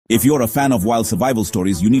If you're a fan of wild survival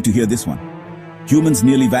stories, you need to hear this one. Humans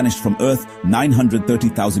nearly vanished from Earth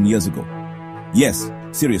 930,000 years ago. Yes,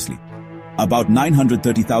 seriously. About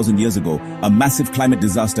 930,000 years ago, a massive climate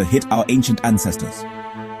disaster hit our ancient ancestors.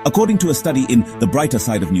 According to a study in The Brighter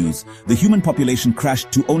Side of News, the human population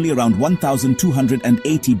crashed to only around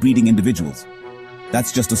 1,280 breeding individuals.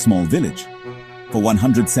 That's just a small village. For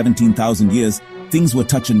 117,000 years, things were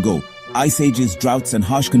touch and go. Ice ages, droughts, and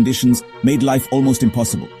harsh conditions made life almost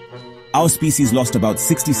impossible. Our species lost about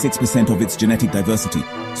 66% of its genetic diversity,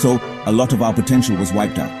 so a lot of our potential was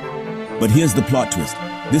wiped out. But here's the plot twist.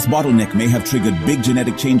 This bottleneck may have triggered big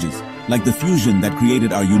genetic changes, like the fusion that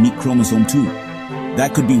created our unique chromosome 2.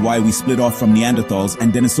 That could be why we split off from Neanderthals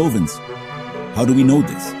and Denisovans. How do we know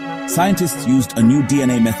this? Scientists used a new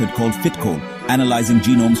DNA method called FitCode, analyzing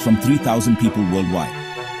genomes from 3,000 people worldwide.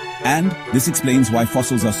 And this explains why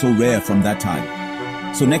fossils are so rare from that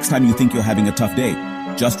time. So next time you think you're having a tough day,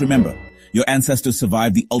 just remember, your ancestors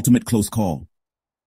survived the ultimate close call.